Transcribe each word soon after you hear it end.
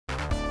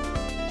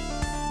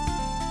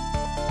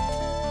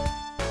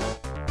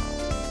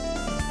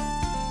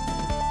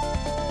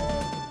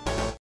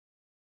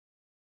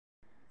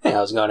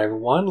How's it going,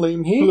 everyone?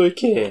 Liam here. Luke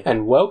here.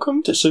 And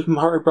welcome to Super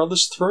Mario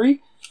Bros.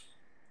 3.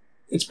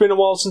 It's been a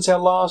while since our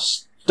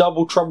last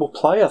Double Trouble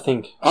play, I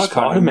think.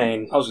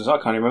 Spider-Man. I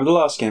can't remember the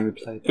last game we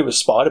played. It was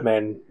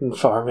Spider-Man,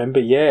 if I remember,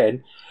 yeah.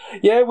 And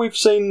yeah, we've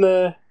seen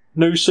the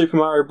new Super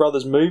Mario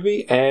Bros.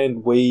 Movie,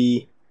 and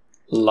we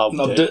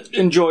loved it.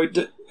 Enjoyed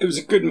it. It was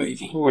a good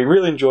movie. We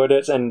really enjoyed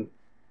it, and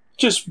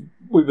just,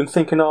 we've been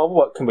thinking,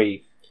 what can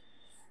we,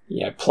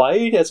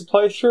 play as a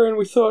playthrough, and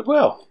we thought,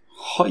 well,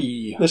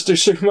 Hi. let's do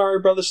Super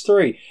Mario Bros.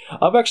 3.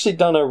 I've actually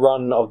done a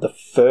run of the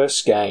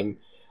first game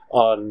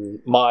on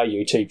my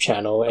YouTube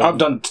channel. And I've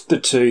done the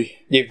 2.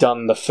 You've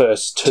done the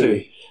first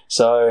 2.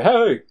 So,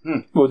 hey,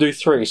 we'll do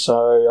 3.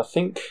 So, I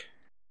think...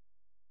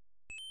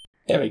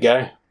 There we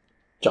go.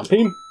 Jump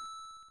in.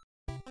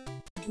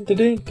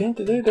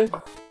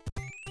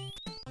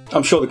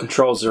 I'm sure the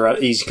controls are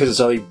easy because it's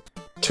only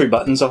 2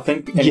 buttons, I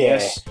think.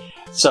 Yes.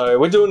 So,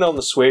 we're doing it on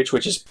the Switch,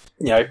 which is,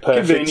 perfect.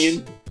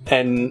 Convenient.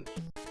 And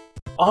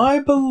I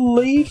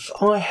believe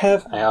I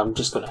have... I'm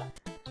just going to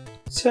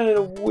turn it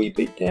a wee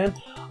bit down.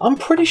 I'm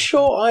pretty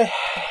sure I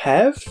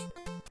have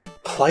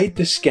played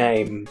this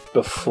game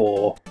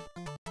before.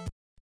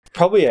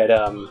 Probably at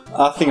I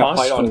think I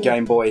played it on school.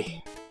 Game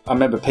Boy. I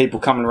remember people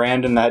coming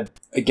around and they had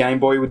a Game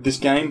Boy with this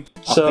game.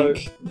 So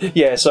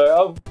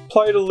I've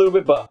played a little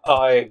bit, but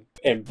I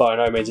am by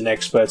no means an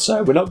expert.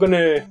 So we're not going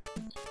to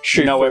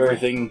shoot for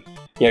everything.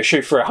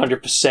 Shoot for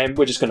 100%.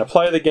 We're just going to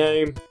play the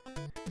game,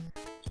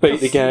 beat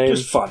the game,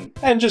 just fun,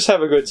 and just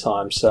have a good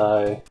time.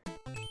 So.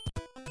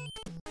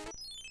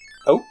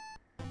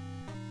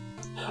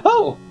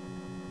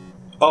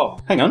 Oh,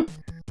 hang on.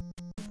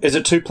 Is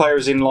it 2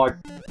 players in, like...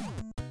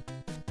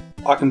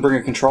 I can bring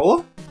a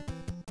controller?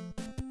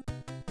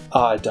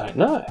 I don't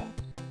know.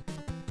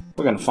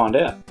 We're going to find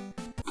out.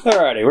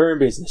 Alrighty, we're in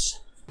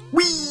business.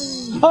 Whee!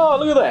 Oh,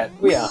 look at that.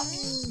 We are.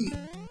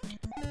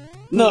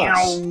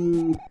 Nice.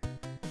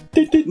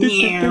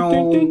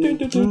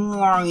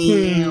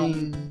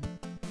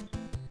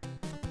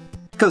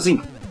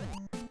 Cutscene.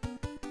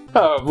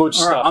 Oh, we'll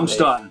just start. I'm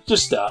starting.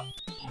 Just start.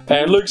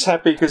 And Luke's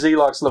happy because he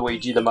likes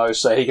Luigi the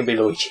most, so he can be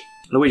Luigi.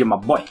 Luigi, my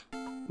boy.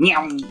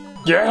 Meow.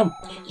 Yeah,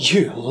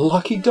 you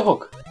lucky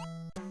dog.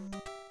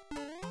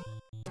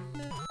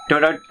 Da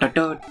da da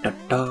da da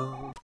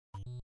da.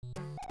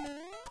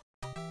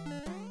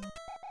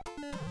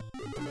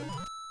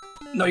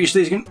 No use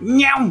these again.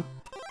 Meow.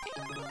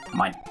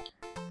 Mine.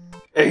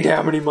 Eat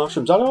how many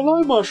mushrooms? I don't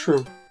like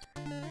mushroom.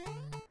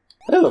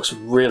 That looks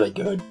really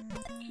good.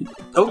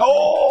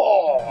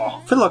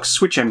 Oh! I feel like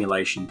Switch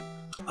emulation.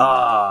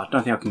 I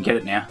don't think I can get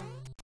it now.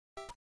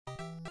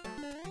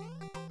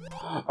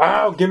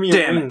 Oh, give me your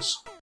Damn wings.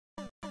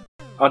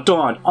 I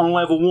died on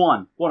level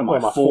 1. What am I,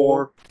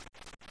 4?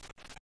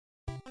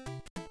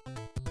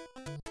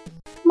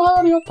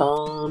 Mario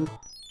time.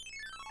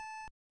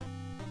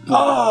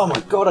 Oh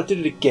my god, I did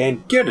it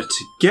again. Get it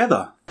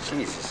together.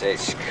 Jesus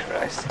H.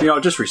 Christ. Yeah,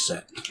 I'll just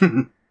reset.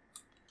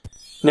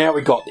 Now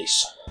we got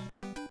this.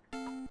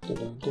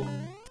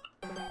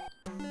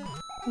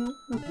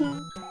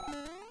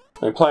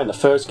 I'm playing the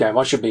first game,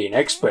 I should be an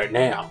expert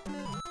now.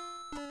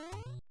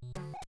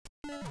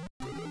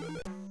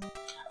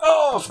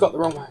 Oh, I forgot the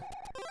wrong way.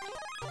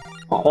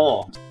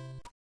 Oh.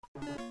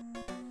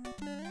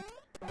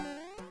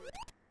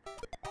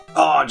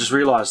 Oh, I just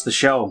realised the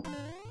shell.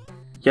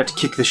 You have to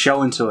kick the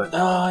shell into it.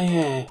 Oh,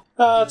 yeah.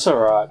 Oh, that's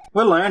alright.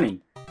 We're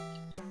learning.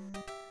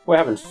 We're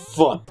having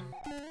fun.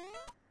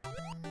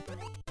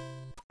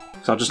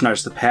 So I just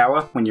noticed the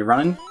power when you're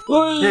running.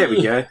 There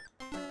we go.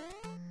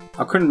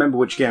 I couldn't remember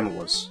which game it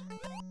was.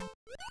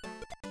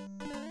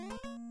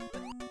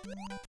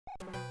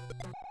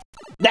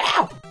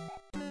 Now!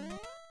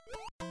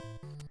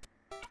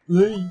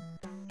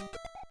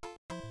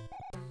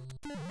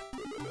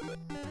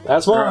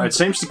 That's one. Right, it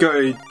seems to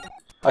go...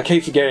 I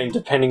keep forgetting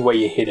depending where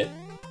you hit it.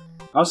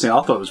 I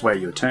thought it was where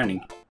you were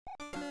turning.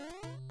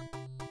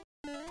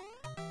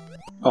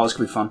 Oh, this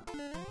could be fun.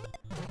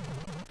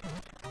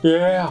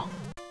 Yeah.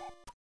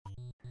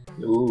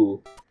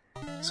 Ooh.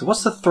 So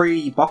what's the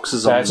 3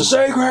 boxes on? That's a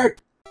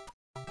secret!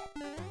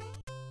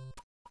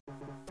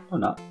 Oh,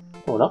 no.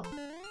 Oh, no.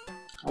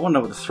 I want to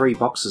know what the 3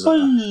 boxes are.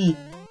 Hey.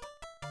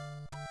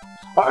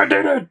 I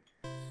did it!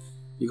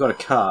 You got a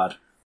card.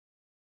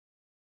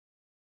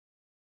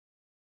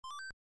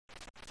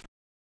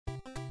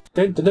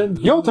 Dun, dun, dun.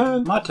 Your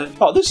turn! My turn.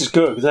 Oh, this is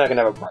good, because then I can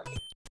have a break.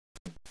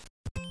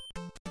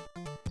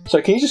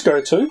 So, can you just go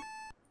to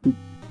 2?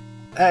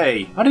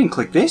 Hey, I didn't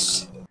click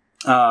this.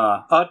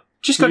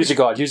 Just go Use to... a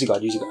guide, use a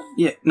guide, use a guide.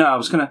 Yeah, no, I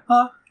was gonna...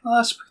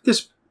 let's pick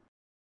this...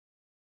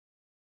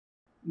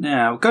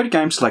 Now, go to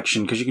game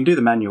selection, because you can do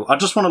the manual. I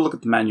just want to look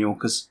at the manual,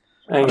 because...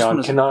 Hang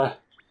on, can I...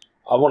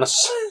 I want to...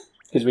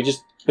 Because we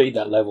just beat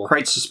that level.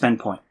 Create suspend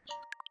point.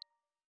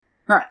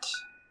 Right.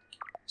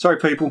 Sorry,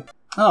 people.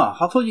 Oh,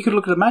 I thought you could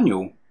look at the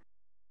manual.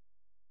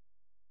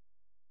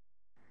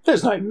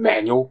 There's no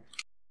manual.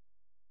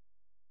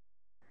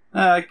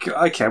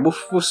 Okay, we'll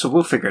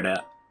figure it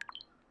out.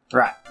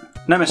 Right.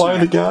 No messing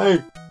Play the around.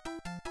 game.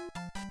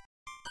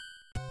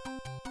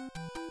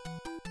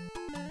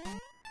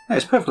 Hey,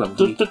 it's perfect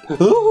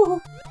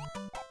level.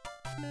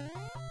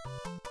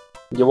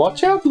 You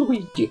watch out,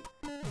 Luigi.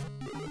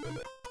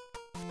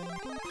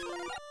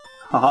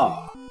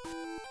 Haha.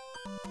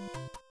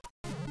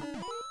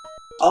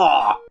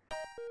 Ah!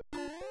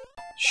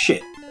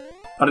 Shit.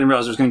 I didn't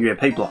realise there was going to be a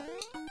P block.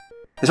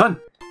 This one.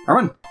 I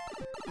run.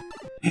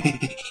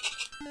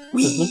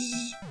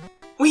 Whee!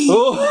 Whee!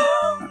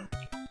 Oh.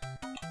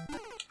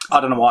 I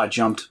don't know why I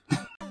jumped.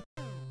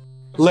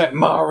 Let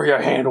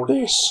Mario handle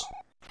this.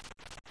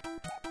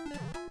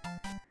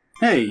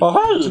 Hey, Oh,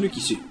 hey. Tanuki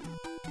suit.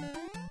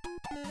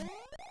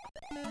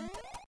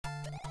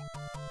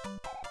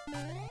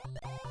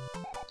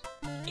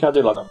 Can I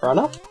do like a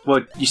runner?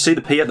 Well, you see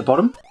the P at the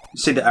bottom? You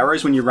see the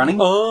arrows when you're running?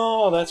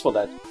 Oh, that's what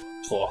that's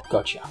for.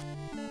 Gotcha.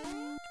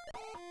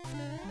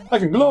 I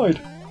can glide.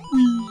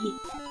 Whee.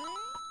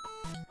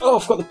 Oh,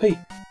 I've got the P.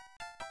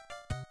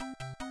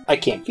 I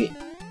can't fit.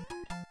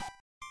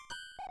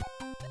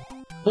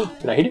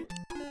 Can I hit it?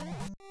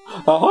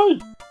 Oh, hi.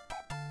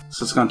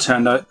 So it's going to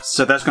turn out.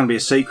 So that's going to be a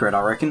secret, I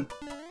reckon.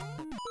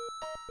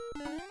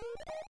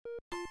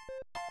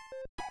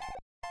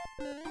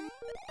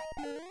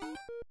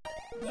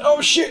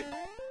 Oh shit!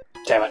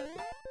 Damn it.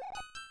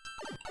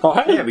 Oh,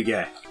 hey. There we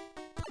go.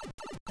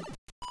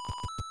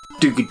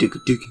 Dookie dookie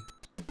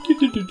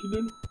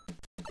dookie.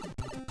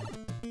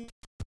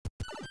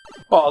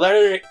 Oh,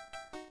 there it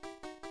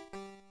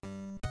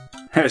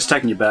Hey, it's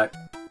taking you back.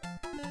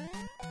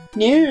 is.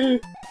 Yeah.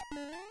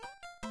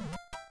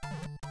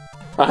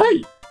 Oh,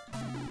 hey.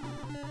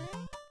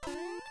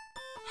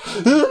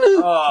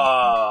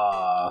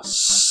 Ah,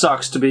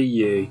 sucks to be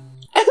you.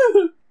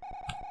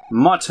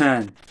 My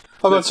turn.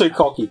 I got too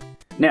cocky.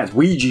 Now it's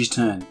Ouija's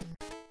turn.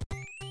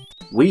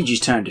 Ouija's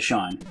turn to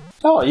shine.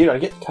 Oh, you gotta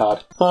get the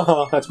card.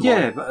 Haha, that's mine.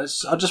 Yeah, but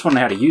I just want to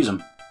know how to use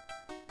them.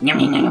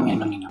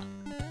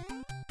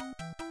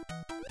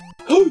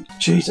 Oh,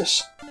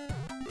 Jesus.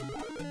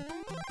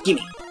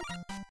 Gimme.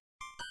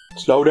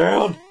 Slow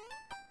down.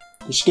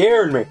 You're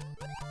scaring me.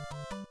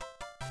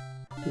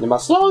 You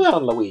must slow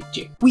down,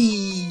 Luigi.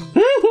 Whee!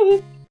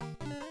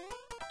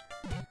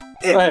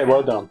 Hey,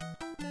 well done.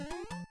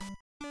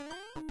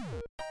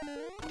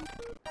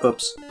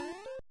 Oops.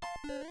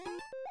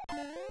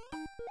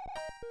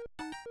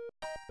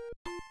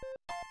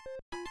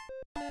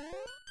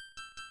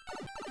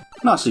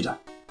 Nicely done.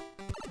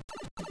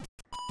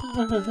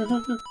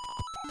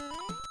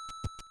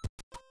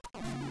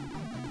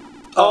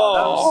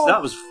 Oh,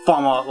 that was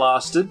fun while it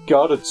lasted.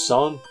 Got it,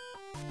 son.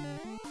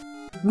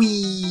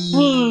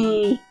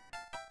 Whee!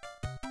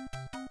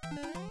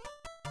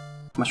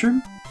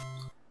 Mushroom?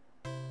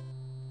 I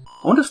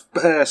wonder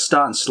if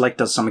Start and Select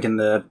does something in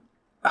the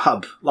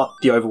hub, like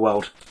the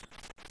overworld.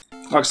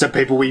 Like I said,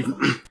 people, we've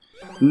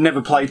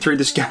never played through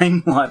this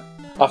game, like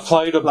I've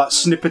played a like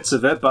snippets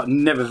of it, but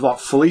never like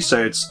fully,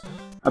 so it's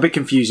a bit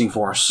confusing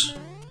for us.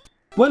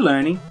 We're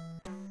learning.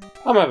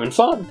 I'm having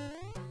fun.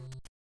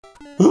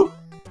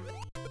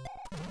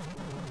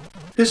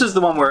 This is the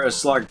one where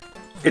it's like,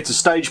 it's a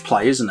stage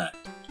play, isn't it?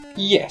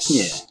 Yes.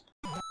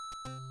 Yeah.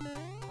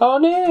 Oh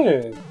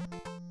no.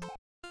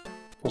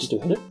 I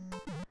still hit it.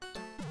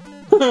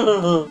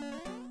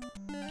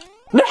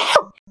 No!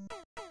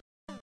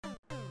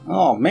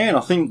 Oh man, I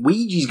think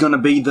Ouija's gonna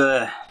be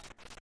the...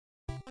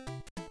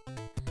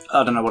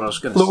 I don't know what I was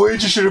gonna say.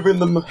 Luigi should have been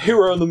the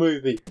hero in the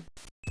movie.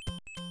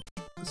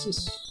 What's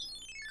this?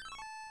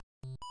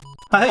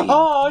 Hey!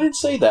 Oh, I didn't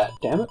see that.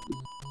 Damn it.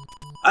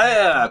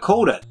 I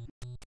called it.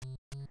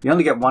 You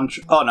only get one...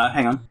 oh no,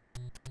 hang on.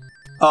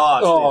 Oh,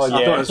 it's Oh, this. I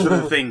yeah. thought it was for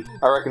the thing.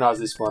 I recognise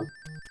this one.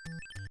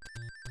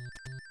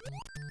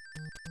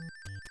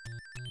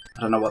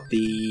 I don't know what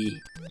the...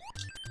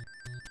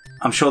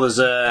 I'm sure there's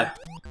a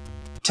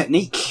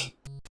technique.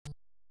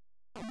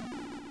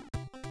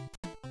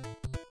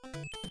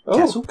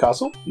 Oh,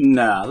 castle?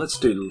 Nah, let's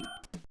do...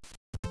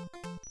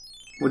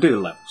 we'll do the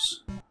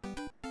levels.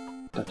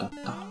 Da, da,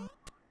 da.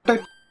 Da.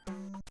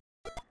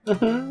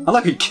 I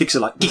like he kicks it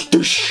like...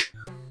 Doosh.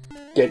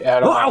 Get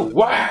out of Wow. my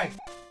way!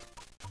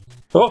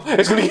 Oh,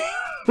 it's gonna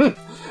get...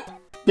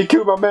 You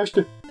killed my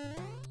master.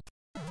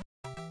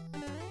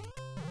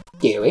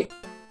 Get it.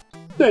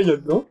 There you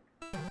go.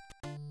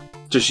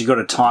 Just you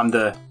gotta time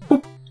the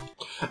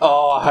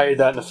Oh, I hated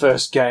that in the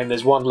first game.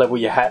 There's one level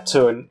you had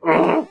to and...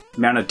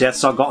 amount of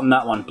deaths I got in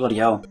that one. Bloody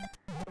hell.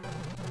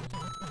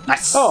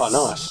 Nice! Oh,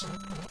 nice.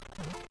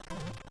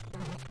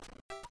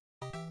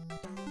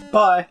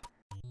 Bye!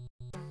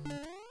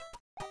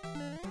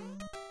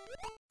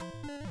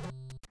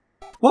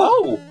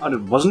 Whoa! I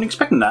wasn't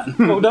expecting that.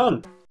 Well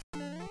done.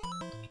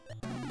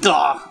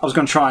 I was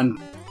gonna try and...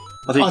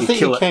 I think I you think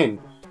kill you it. can.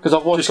 Because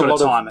I've watched Just a gotta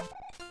lot of... time it.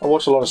 I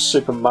watched a lot of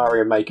Super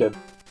Mario Maker,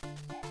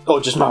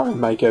 or just Mario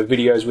Maker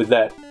videos with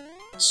that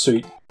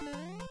suit.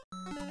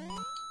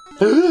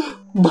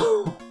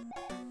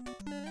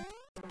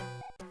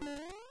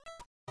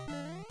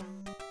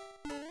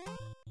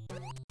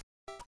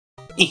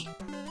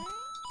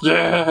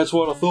 Yeah, that's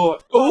what I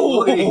thought.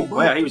 Oh, Oh,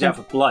 wow, he was out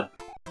for blood.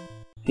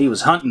 He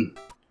was hunting.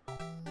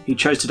 He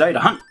chose today to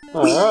hunt.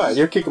 Alright,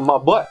 you're kicking my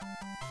butt.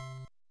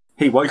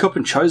 He woke up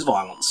and chose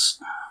violence.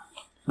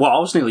 Well, I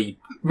was nearly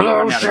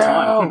running out of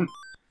time.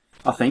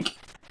 I think.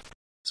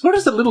 So what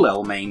does the little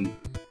L mean?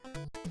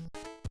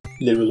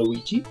 Little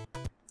Luigi?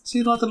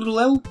 See, like the little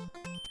L?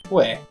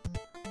 Where?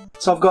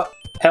 So I've got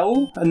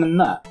L and then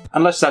that.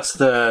 Unless that's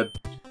the...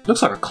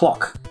 Looks like a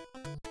clock.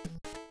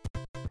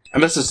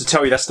 Unless it's to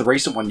tell you that's the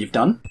recent one you've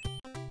done.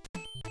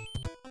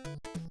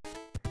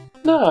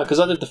 No, because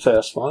I did the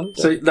first one.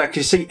 So, like,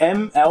 you see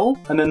M, L,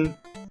 and then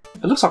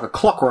it looks like a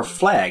clock or a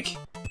flag.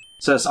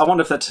 So I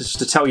wonder if that's just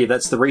to tell you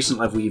that's the recent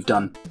level you've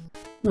done.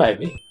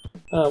 Maybe.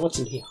 What's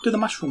in here? Do the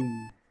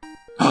mushroom.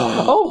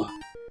 Oh!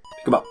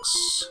 Pick a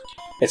box.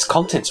 Its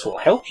contents will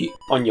help you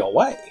on your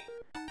way.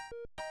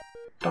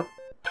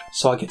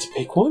 So I get to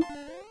pick one?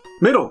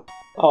 Middle.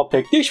 I'll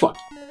pick this one.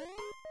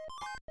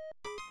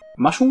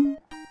 Mushroom.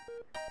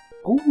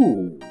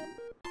 Ooh.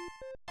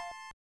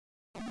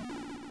 I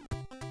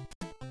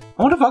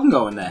wonder if I can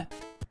go in there.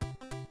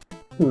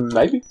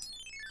 Maybe.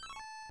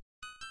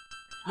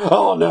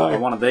 Oh no!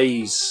 One of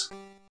these.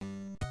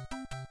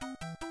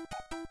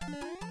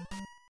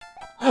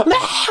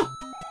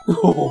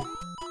 Oh.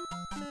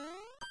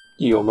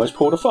 You almost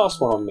pulled a fast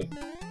one on me.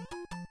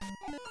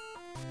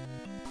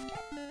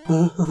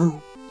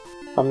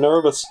 I'm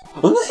nervous.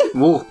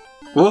 Whoa.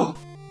 Whoa.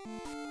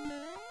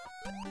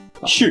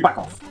 Shoot. Back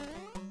off.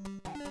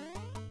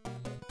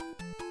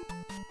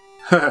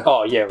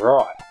 Oh, yeah,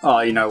 right.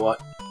 Oh, you know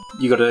what?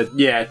 You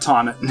gotta,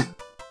 time it.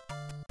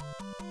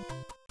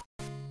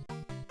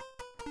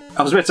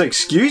 I was about to say,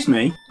 excuse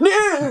me.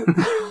 No!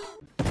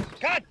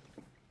 God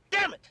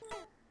damn it!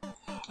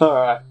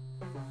 Alright.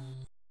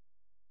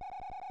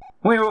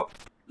 Well,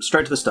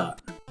 straight to the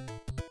start.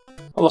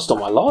 I lost all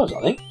my lives,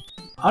 I think.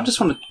 I just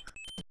want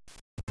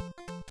to...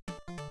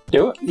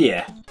 Do it?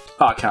 Yeah.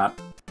 Oh, I can't.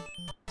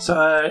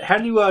 So, how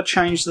do you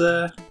change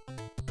the...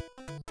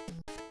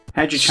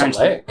 How'd you change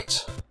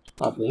Select,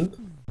 I think.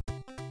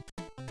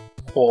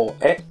 Or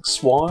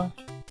X, Y.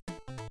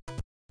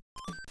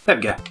 There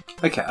we go.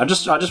 Okay, I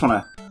just want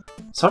to...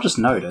 So I just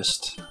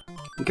noticed.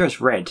 It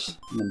goes red,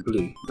 and then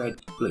blue. Red,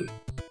 blue.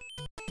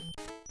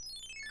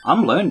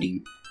 I'm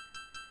learning.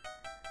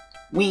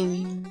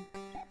 Wing.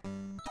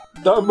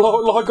 Don't blow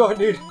it like I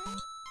did.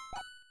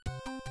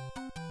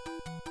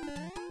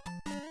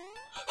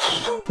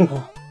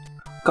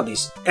 Got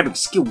these epic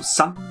skills,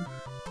 son.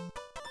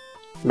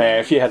 Man,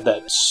 if you had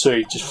that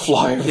seed just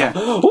fly over. Yeah.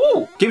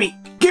 Ooh! Gimme!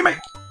 Gimme!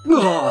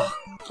 Ugh.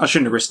 I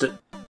shouldn't have risked it.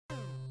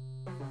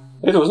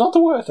 It was not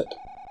worth it.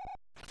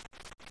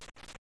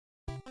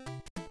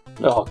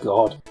 Oh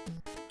god.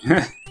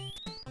 No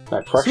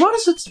pressure.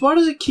 So why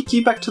does it kick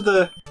you back to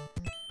the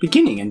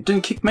beginning and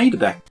didn't kick me to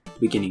back to the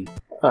beginning?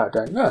 I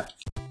don't know.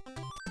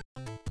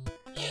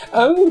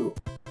 Oh!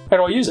 How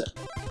do I use it?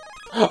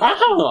 Ah!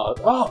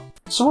 Oh!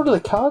 So what do the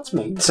cards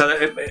mean? So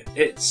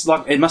it's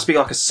like it must be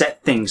like a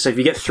set thing. So if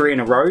you get 3 in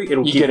a row,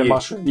 it'll You give get a you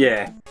mushroom?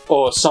 Yeah.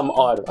 Or some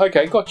item.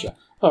 Okay, gotcha.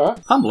 Alright.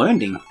 I'm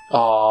learning.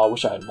 Oh, I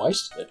wish I hadn't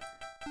wasted it.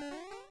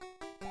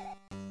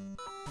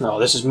 No,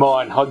 this is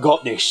mine. I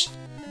got this.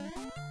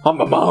 I'm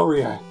a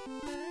Mario.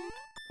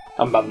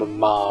 I'm a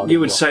Mario. You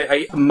would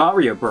say a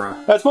Mario bro.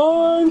 That's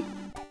mine!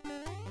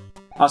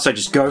 I'd say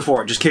just go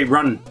for it. Just keep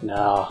running.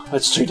 Nah,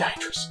 that's too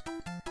dangerous.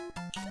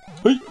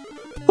 Ooh!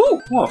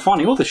 Oh,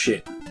 finding all this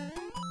shit.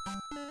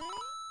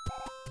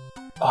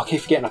 Oh, I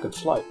keep forgetting I can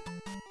float.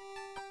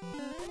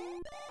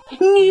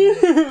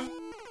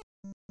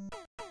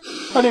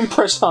 I didn't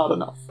press hard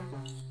enough.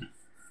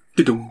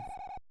 Doo-doo.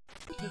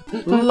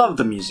 Love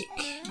the music.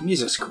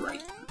 Music's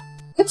great.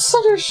 It's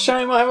such a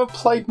shame I haven't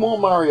played more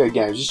Mario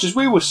games. It's just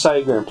we were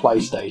Sega and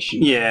PlayStation.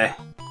 Yeah.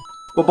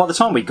 Well, by the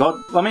time we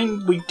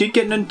we did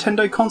get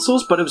Nintendo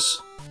consoles, but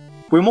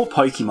we were more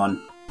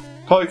Pokemon.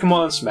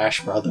 Pokemon,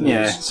 Smash Brothers.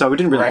 Yeah, so we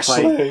didn't really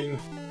play. Wrestling.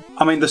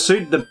 I mean,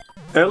 the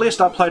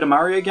earliest I played a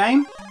Mario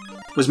game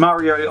was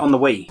Mario on the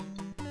Wii.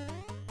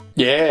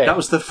 Yeah. That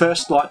was the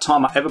first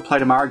time I ever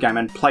played a Mario game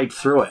and played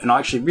through it, and I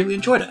actually really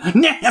enjoyed it.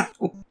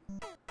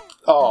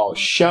 Oh,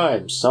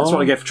 shame, son. That's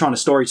what I get for trying to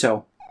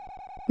storytell.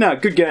 No,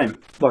 good game.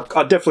 Like,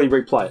 I'd definitely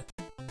replay it.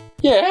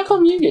 Yeah, how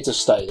come you get to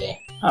stay there?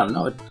 I don't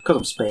know, because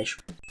I'm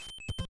special.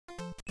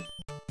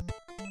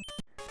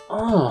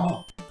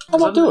 Oh. I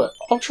might do it.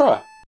 I'll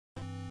try.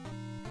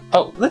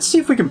 Oh, Let's see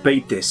if we can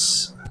beat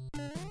this.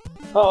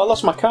 I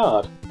lost my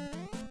card.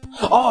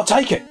 Oh, I'll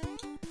take it.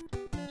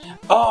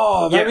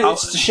 Oh, maybe Yeah,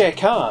 it's to share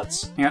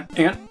cards. Hang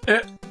on.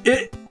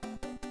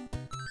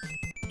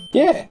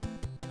 Yeah.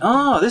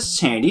 Oh, this is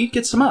handy.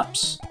 Get some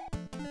ups.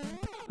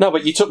 No,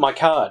 but you took my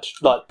card.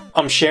 Like,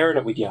 I'm sharing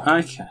it with you.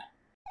 Okay.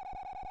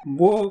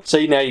 Whoa.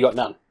 See, now you got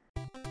none.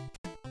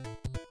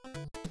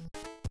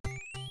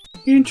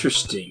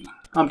 Interesting.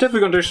 I'm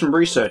definitely going to do some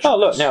research. Oh, on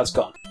look, this. now it's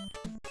gone.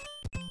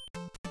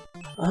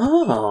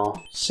 Oh,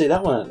 see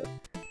that one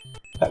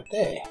back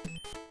there.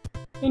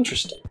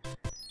 Interesting.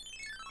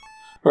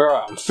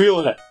 Alright, I'm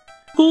feeling it.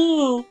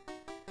 Oh,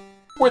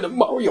 we're the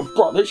Mario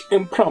Brothers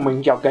in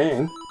plumbing your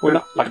game. We're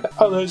not like the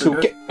others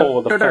who get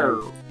all the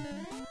fun.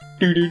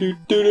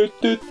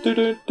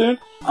 Do-do-do-do-do-do-do-do.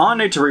 I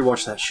need to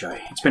rewatch that show.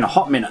 It's been a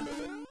hot minute.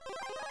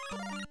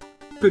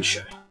 Good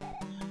show.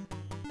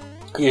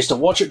 used to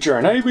watch it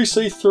during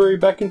ABC3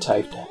 back in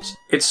TAFE days.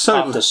 It's so...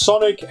 After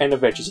Sonic and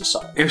Adventures of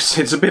Sonic.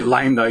 It's a bit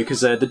lame though,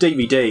 because the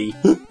DVD,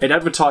 it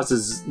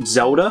advertises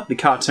Zelda, the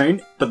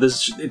cartoon, but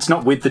it's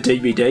not with the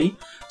DVD.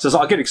 So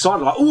I get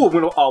excited, like, oh,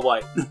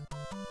 wait.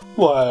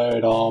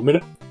 Wait a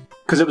minute.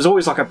 Because it was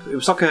always like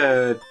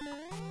a...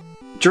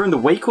 During the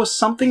week or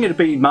something, it'd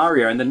be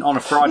Mario, and then on a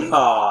Friday...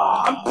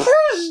 I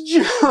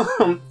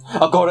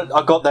got it.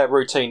 I got that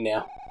routine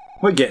now.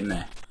 We're getting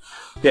there.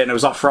 Yeah, and it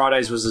was like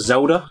Fridays was a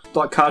Zelda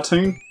like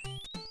cartoon.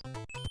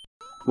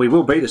 We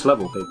will beat this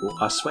level, people.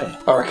 I swear.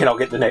 I reckon I'll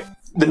get the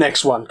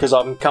next one because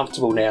I'm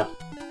comfortable now.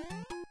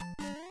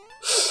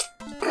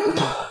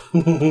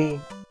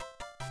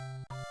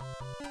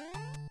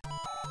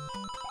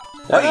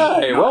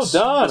 Hey, well nice.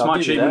 done. That's I'll my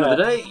give you achievement of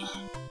the that. day.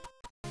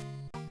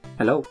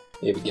 Hello.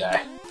 Here we go.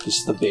 This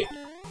is the bit.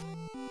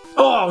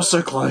 Oh, I was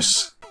so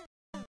close.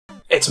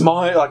 It's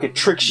like it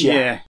tricks you.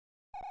 Yeah.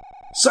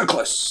 So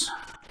close.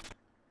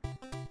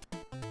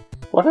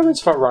 What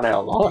happens if I run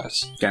out of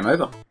lives? Game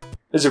over.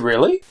 Is it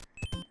really?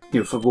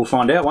 We'll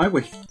find out, won't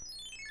we?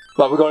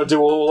 Like we got to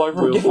do all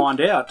over We'll again? find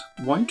out,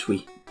 won't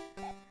we?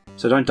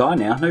 So don't die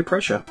now. No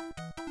pressure.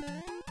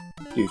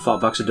 Give you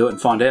 $5 to do it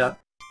and find out.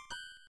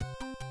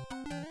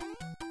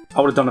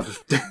 I would have done it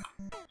for...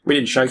 We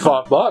didn't shake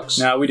on it. $5?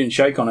 No, we didn't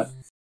shake on it.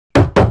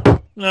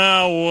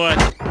 Now what?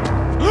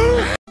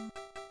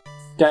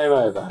 Game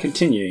over.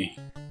 Continue.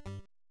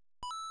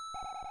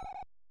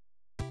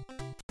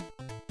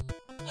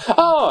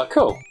 Oh,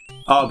 cool.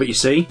 Oh, but you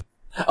see?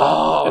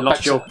 Oh, It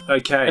lost your...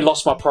 Okay. it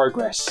lost my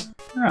progress.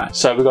 Alright.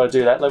 So we got to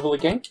do that level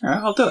again? Alright,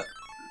 I'll do it.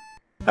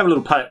 Have a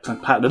little palate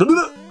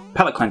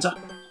cleanser.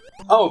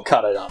 I'll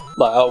cut it up.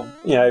 Like,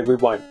 we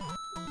won't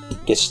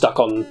get stuck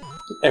on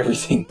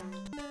everything.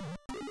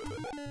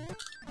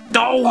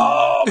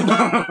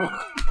 Oh!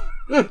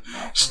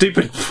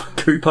 Stupid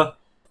Cooper.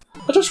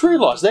 I just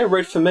realised they're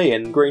red for me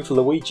and green for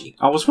Luigi.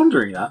 I was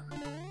wondering that.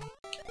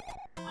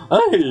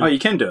 Hey! Oh, you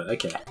can do it.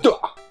 Okay.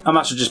 I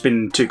must have just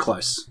been too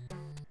close.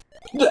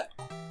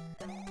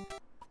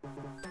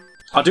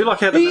 I do like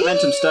how the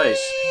momentum stays.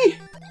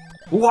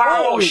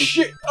 Wow! Oh,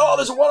 shit! Oh,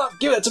 there's a 1-up!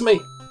 Give that to me!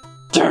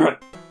 Damn it!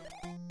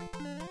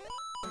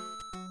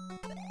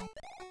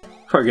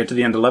 Probably get to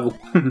the end of level.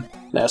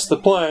 That's the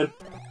plan.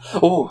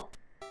 Oh!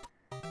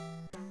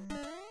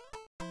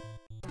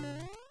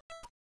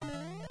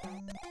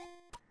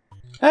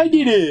 I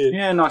did it!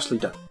 Yeah, nicely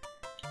done.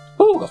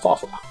 Oh, got 5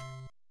 for that.